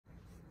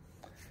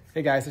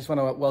Hey guys, I just want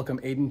to welcome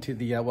Aiden to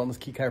the Wellness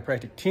Key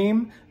Chiropractic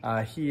team.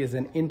 He is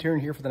an intern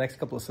here for the next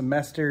couple of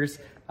semesters.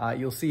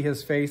 You'll see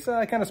his face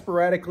kind of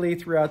sporadically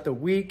throughout the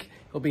week.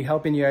 He'll be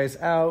helping you guys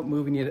out,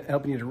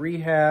 helping you to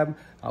rehab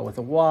with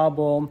a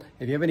wobble.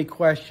 If you have any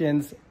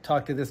questions,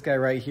 talk to this guy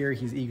right here.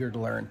 He's eager to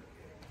learn.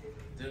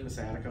 Dealing with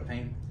sciatica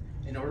pain,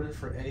 in order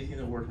for anything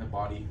to work in the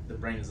body, the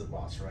brain is the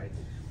boss, right?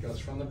 It goes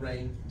from the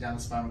brain down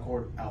the spinal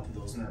cord out to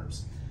those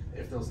nerves.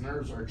 If those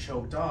nerves are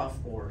choked off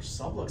or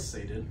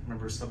subluxated,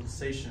 remember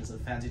subluxation is a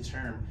fancy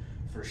term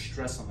for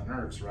stress on the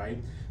nerves, right?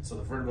 So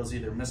the vertebra is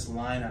either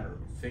misaligned or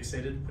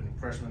fixated, putting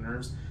pressure on the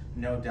nerves.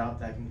 No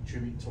doubt that can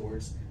contribute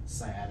towards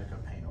sciatica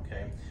pain,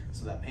 okay?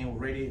 So that pain will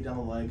radiate down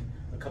the leg.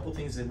 A couple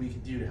things that we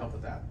can do to help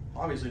with that.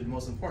 Obviously, the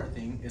most important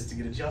thing is to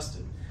get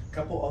adjusted. A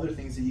couple other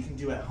things that you can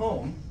do at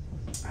home.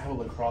 I have a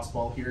lacrosse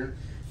ball here,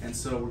 and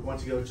so we're going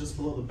to go just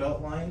below the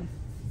belt line,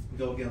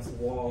 go against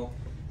the wall,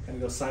 kind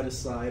of go side to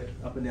side,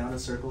 up and down in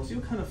circles.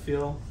 You'll kind of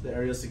feel the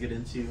areas to get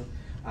into.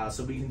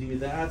 So we can do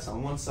that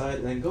on one side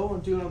and then go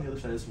and do it on the other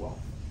side as well.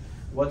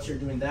 Once you're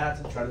doing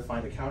that, try to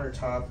find a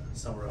countertop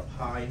somewhere up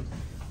high.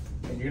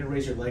 And you're gonna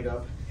raise your leg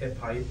up hip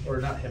height, or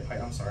not hip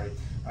height, I'm sorry.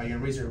 You're gonna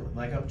raise your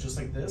leg up just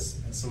like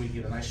this, and so we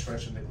get a nice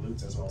stretch in the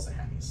glutes as well as the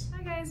hammies.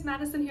 Hi guys,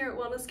 Madison here at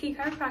Wellness Key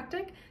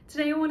Chiropractic.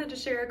 Today I wanted to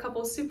share a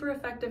couple super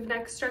effective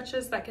neck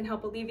stretches that can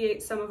help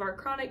alleviate some of our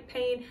chronic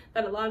pain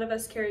that a lot of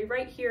us carry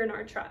right here in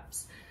our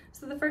traps.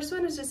 So the first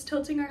one is just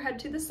tilting our head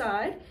to the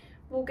side.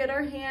 We'll get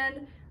our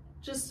hand,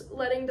 just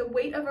letting the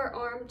weight of our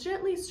arm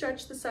gently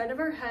stretch the side of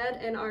our head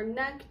and our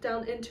neck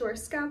down into our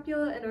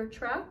scapula and our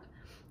trap.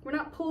 We're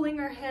not pulling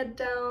our head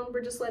down,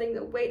 we're just letting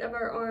the weight of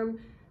our arm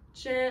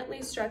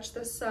gently stretch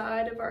the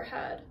side of our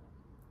head.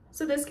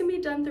 So this can be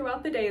done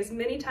throughout the day as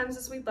many times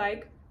as we'd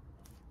like.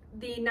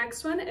 The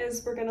next one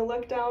is we're gonna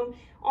look down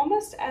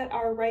almost at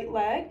our right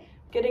leg,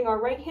 getting our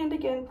right hand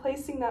again,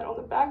 placing that on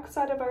the back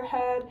side of our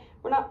head.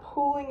 We're not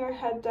pulling our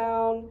head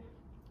down,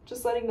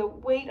 just letting the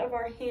weight of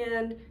our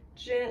hand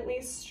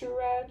gently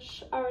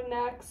stretch our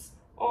necks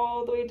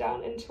all the way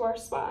down into our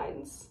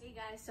spines. Hey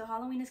guys, so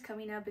Halloween is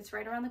coming up. It's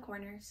right around the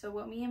corner. So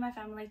what me and my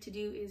family like to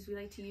do is we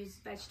like to use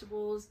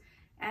vegetables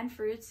and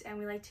fruits, and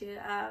we like to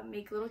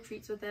make little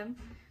treats with them.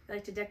 We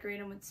like to decorate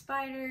them with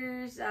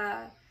spiders,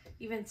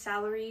 even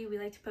celery. We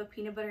like to put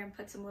peanut butter and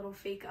put some little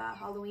fake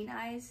Halloween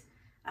eyes.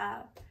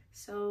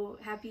 So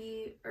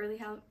happy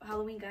early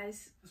Halloween,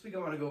 guys. This week I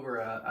want to go over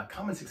a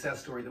common success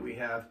story that we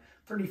have.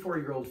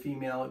 34-year-old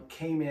female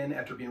came in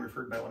after being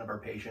referred by one of our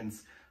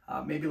patients.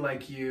 Maybe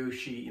like you,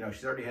 she's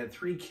already had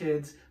 3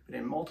 kids, but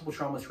in multiple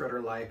traumas throughout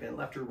her life, and it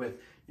left her with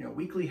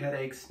weekly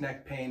headaches,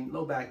 neck pain,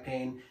 low back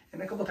pain,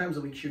 and a couple times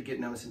a week she would get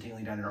numbness and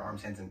tingling down in her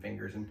arms, hands, and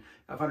fingers. And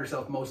I found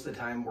herself most of the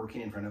time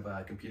working in front of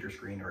a computer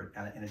screen or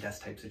in a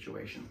desk type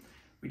situation.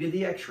 We did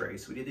the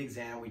x-rays, we did the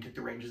exam, we took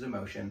the ranges of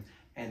motion,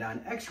 and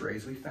on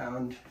x-rays we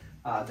found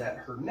that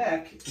her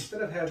neck,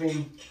 instead of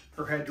having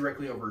her head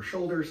directly over her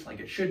shoulders like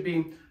it should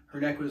be, her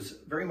neck was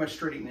very much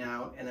straightening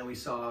out, and then we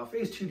saw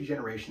phase 2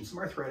 degeneration, some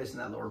arthritis in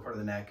that lower part of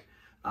the neck,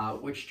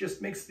 which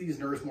just makes these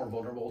nerves more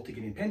vulnerable to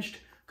getting pinched,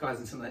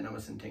 causing some of that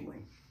numbness and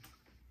tingling.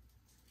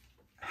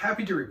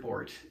 Happy to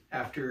report,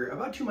 after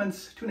about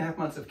 2.5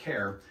 months of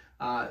care,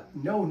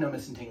 no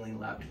numbness and tingling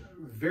left,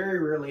 very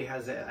rarely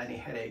has any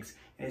headaches,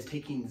 and is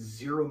taking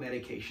 0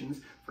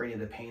 medications for any of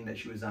the pain that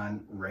she was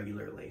on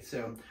regularly.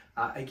 So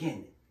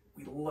again,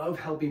 we love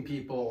helping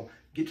people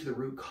get to the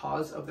root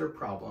cause of their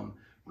problem,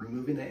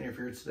 removing the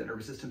interference to the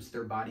nervous system so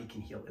their body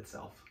can heal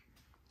itself.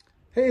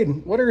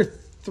 Hayden, what are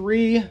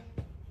 3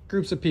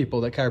 groups of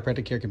people that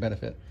chiropractic care can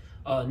benefit?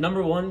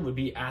 Number 1 would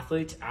be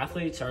athletes.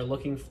 Athletes are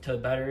looking to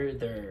better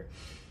their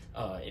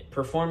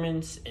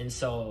performance, and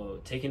so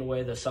taking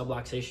away the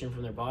subluxation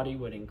from their body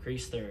would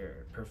increase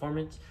their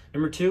performance.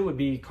 Number 2 would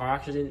be car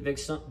accident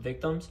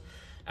victims,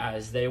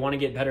 as they want to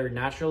get better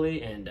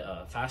naturally and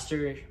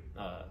faster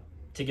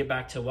to get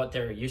back to what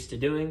they're used to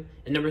doing.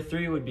 And number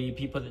 3 would be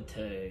people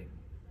to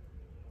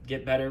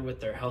get better with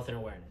their health and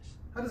awareness.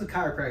 How does a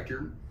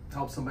chiropractor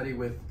help somebody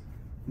with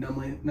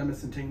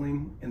numbness and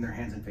tingling in their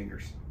hands and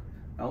fingers?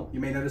 Well, you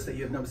may notice that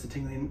you have numbness and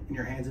tingling in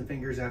your hands and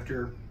fingers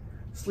after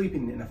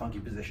sleeping in a funky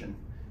position,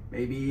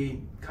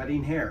 maybe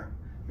cutting hair,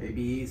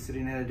 maybe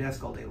sitting at a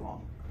desk all day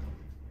long.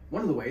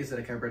 One of the ways that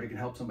a chiropractor can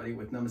help somebody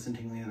with numbness and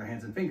tingling in their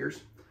hands and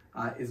fingers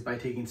is by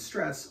taking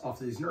stress off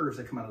these nerves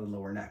that come out of the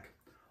lower neck.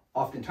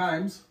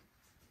 Oftentimes,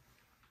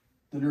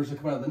 the nerves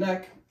that come out of the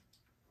neck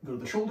go to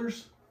the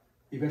shoulders,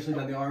 eventually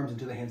down the arms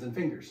into the hands and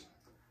fingers.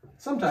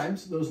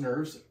 Sometimes those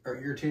nerves are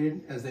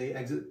irritated as they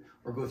exit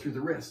or go through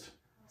the wrist,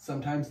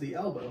 sometimes the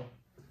elbow.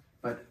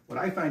 But what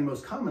I find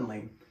most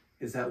commonly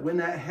is that when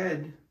that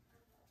head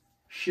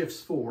shifts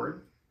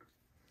forward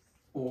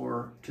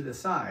or to the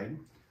side,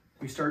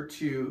 we start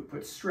to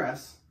put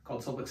stress,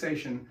 called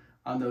subluxation,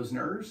 on those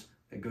nerves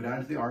that go down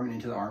to the arm and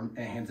into the arm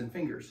and hands and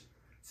fingers.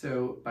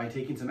 So by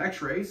taking some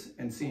x-rays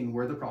and seeing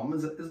where the problem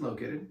is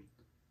located,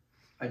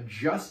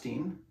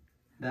 adjusting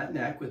that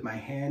neck with my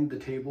hand, the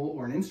table,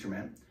 or an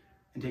instrument,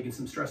 and taking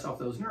some stress off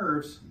those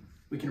nerves,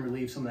 we can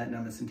relieve some of that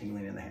numbness and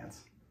tingling in the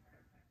hands.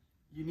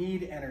 You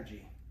need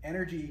energy.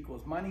 Energy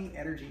equals money,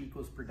 energy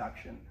equals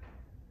production.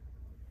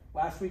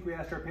 Last week we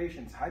asked our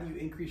patients, how do you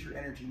increase your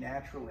energy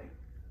naturally?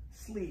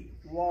 Sleep,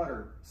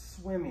 water,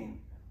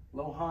 swimming,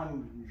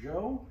 Lohan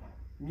Joe,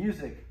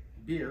 music,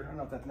 beer, I don't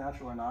know if that's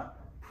natural or not,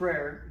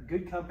 prayer,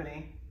 good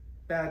company,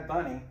 Bad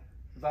Bunny,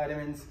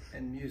 vitamins,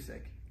 and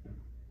music.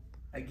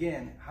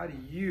 Again, how do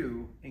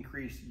you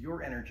increase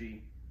your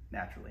energy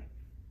naturally?